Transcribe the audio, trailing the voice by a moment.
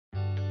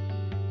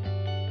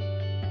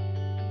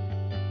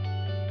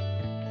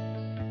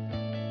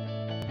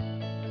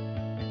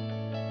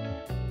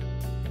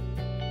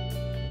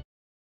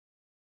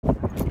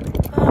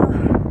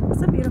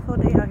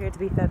beautiful day out here to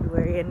be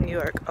February in New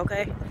York,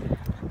 okay?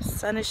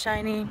 Sun is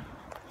shining.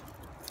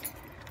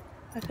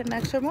 I couldn't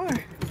ask for more.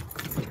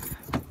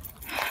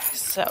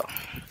 So,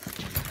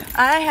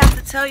 I have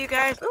to tell you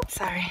guys, oops,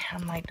 sorry,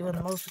 I'm like doing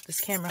the most with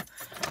this camera.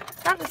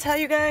 I have to tell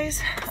you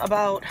guys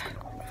about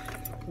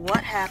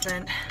what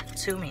happened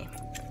to me.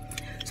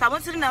 So I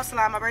went to the nail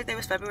salon, my birthday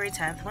was February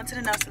 10th. Went to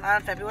the nail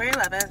salon February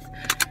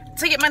 11th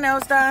to get my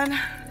nails done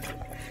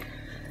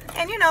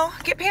and, you know,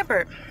 get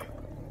pampered.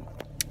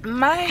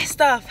 My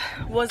stuff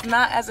was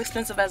not as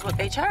expensive as what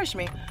they charged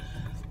me,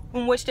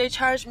 in which they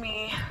charged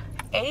me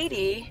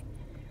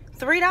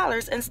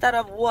 $83 instead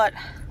of what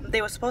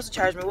they were supposed to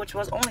charge me, which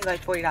was only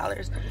like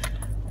 $40.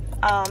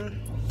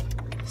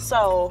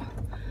 So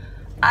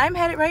I'm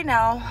headed right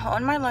now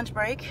on my lunch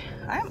break.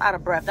 I'm out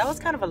of breath. That was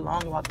kind of a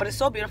long walk, but it's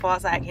so beautiful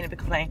outside I can't even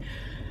complain.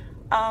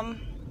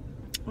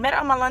 Met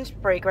on my lunch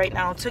break right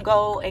now to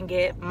go and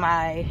get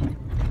my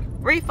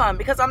refund,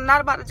 because I'm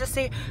not about to just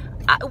say,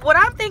 what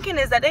I'm thinking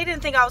is that they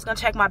didn't think I was gonna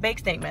check my bank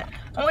statement,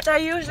 which I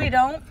usually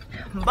don't,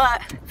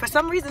 but for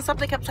some reason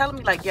something kept telling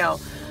me like, yo,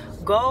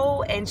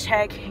 go and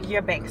check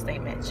your bank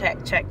statement, check.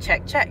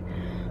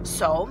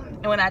 So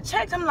when I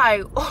checked, I'm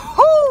like,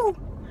 oh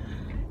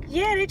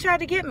yeah, they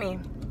tried to get me.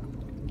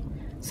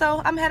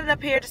 So I'm headed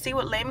up here to see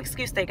what lame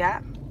excuse they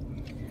got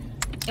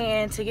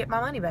and to get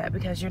my money back,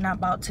 because you're not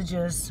about to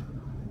just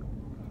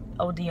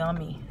OD on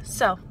me.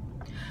 So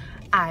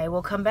I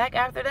will come back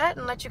after that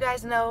and let you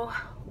guys know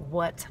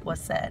what was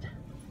said.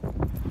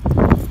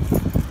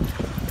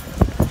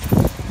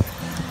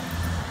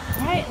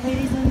 Alright,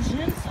 ladies and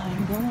gents,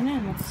 I'm going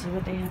in. Let's see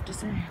what they have to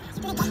say.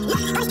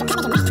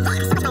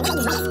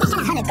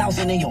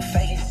 100,000 in your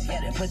face.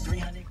 Yeah, they put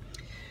 300.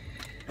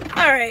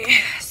 Alright,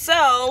 so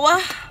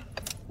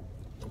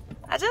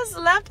I just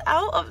left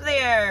out of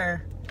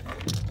there.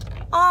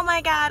 Oh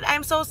my god,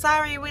 I'm so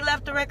sorry. We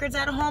left the records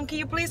at home. Can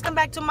you please come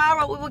back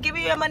tomorrow? We will give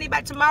you your money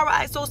back tomorrow.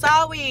 I'm so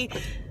sorry.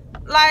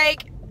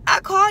 Like,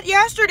 I called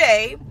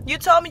yesterday. You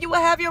told me you would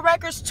have your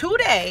records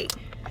today.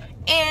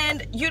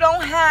 And you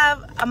don't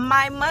have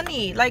my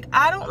money. Like,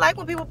 I don't like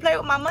when people play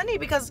with my money,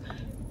 because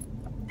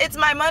it's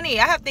my money.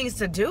 I have things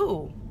to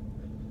do.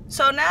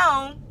 So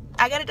now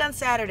I got it done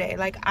Saturday.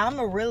 Like, I'm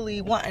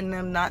really wanting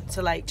them not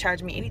to like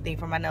charge me anything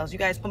for my nails. You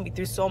guys put me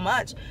through so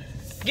much.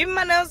 Give me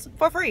my nails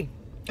for free.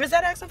 Is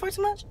that asking for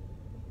too much?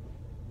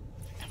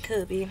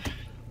 Could be.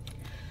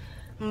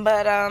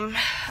 But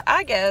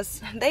I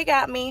guess they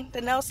got me. The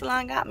nail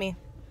salon got me,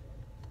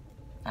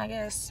 I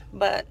guess.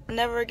 But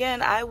never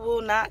again. I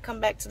will not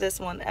come back to this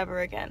one ever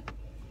again.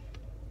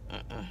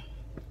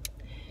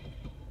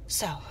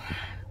 So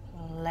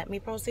let me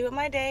proceed with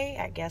my day.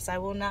 I guess I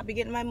will not be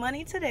getting my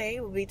money today.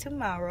 It will be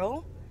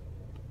tomorrow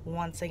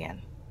once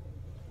again.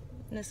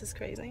 This is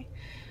crazy.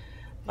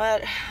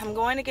 But I'm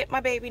going to get my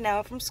baby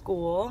now from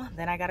school.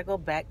 Then I gotta go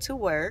back to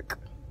work.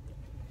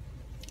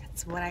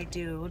 That's what I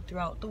do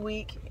throughout the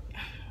week.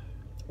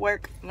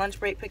 Work, lunch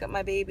break, pick up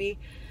my baby.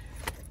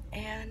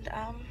 And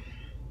I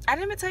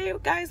didn't even tell you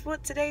guys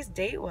what today's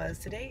date was.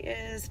 Today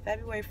is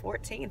February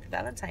 14th,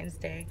 Valentine's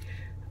Day.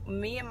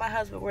 Me and my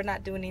husband, we're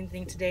not doing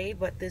anything today,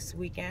 but this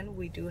weekend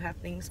we do have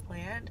things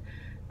planned.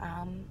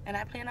 And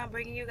I plan on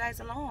bringing you guys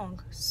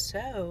along.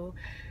 So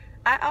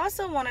I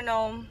also want to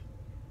know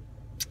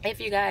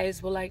if you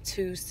guys would like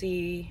to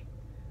see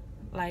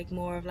like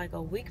more of like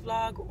a week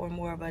vlog or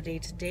more of a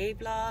day-to-day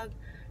vlog,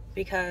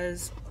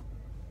 because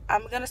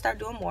I'm gonna start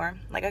doing more.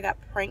 Like, I got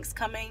pranks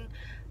coming,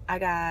 I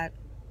got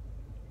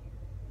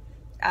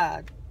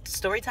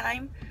story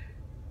time,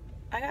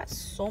 I got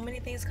so many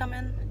things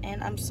coming,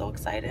 and I'm so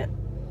excited.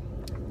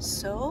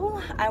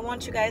 So I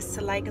want you guys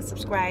to like and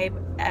subscribe,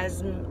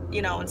 as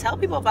you know, and tell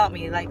people about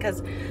me, like,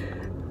 because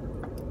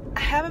I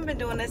haven't been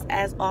doing this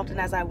as often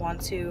as I want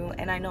to,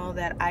 and I know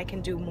that I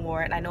can do more,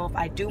 and I know if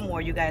I do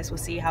more, you guys will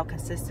see how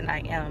consistent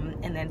I am,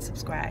 and then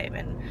subscribe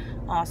and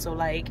also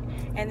like,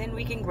 and then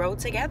we can grow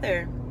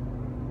together.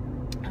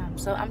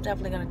 So I'm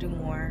definitely gonna do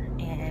more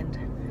and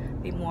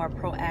be more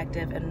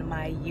proactive in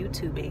my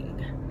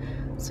YouTubing,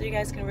 so you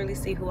guys can really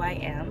see who I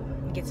am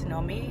and get to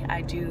know me.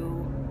 I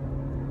do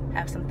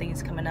have some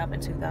things coming up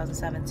in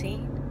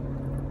 2017,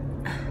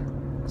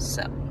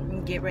 so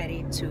get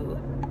ready to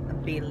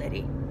be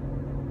litty.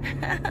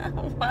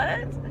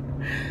 What?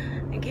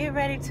 Get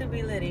ready to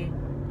be litty.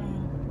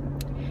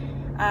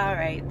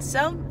 Alright,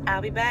 so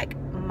I'll be back,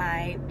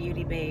 my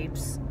beauty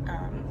babes,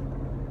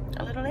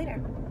 a little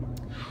later.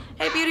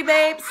 Hey beauty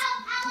babes,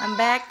 I'm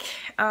back.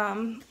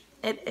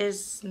 It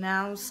is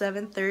now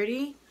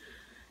 7:30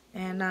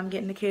 and I'm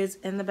getting the kids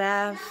in the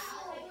bath,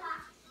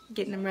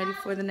 getting them ready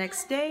for the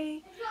next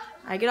day.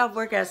 I get off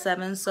work at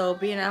 7, so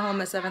being at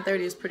home at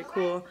 7:30 is pretty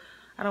cool.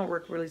 I don't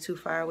work really too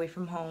far away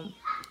from home.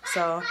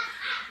 So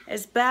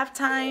it's bath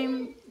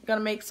time.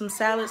 Gonna make some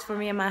salads for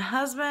me and my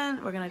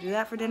husband. We're gonna do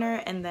that for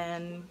dinner and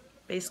then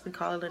basically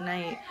call it a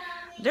night.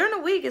 During the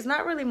week, it's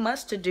not really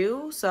much to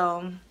do,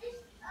 so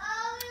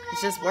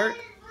it's just work,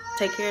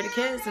 take care of the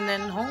kids, and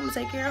then home,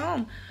 take care of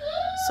home.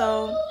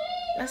 So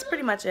that's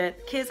pretty much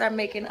it. Kids are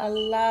making a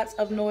lot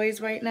of noise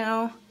right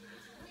now.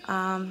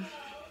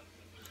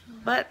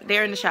 But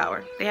they're in the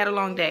shower. They had a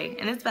long day.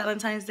 And it's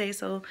Valentine's Day,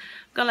 so I'm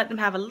gonna let them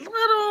have a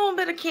little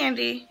bit of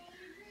candy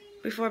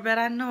before bed.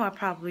 I know I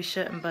probably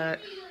shouldn't, but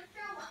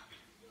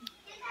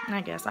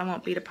I guess I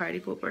won't be the party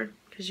pooper.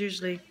 Because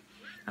usually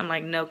I'm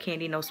like, no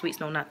candy, no sweets,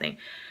 no nothing.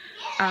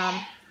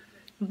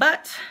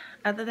 But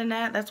other than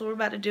that, that's what we're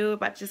about to do. We're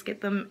about to just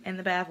get them in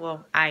the bath.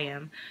 Well, I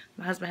am.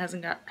 My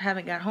husband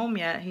haven't got home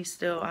yet. He's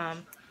still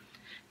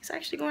he's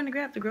actually going to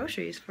grab the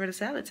groceries for the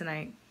salad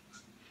tonight.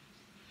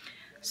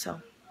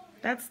 So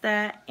that's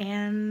that,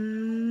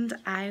 and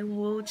I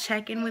will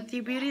check in with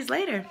you beauties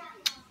later.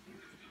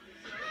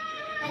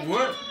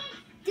 What?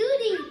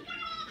 Duty.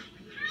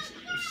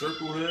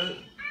 Circle that.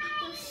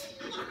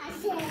 I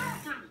said.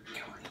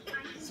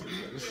 So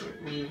you got the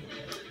circle, and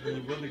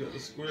your brother got the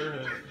square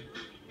hat.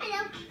 I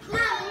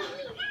don't.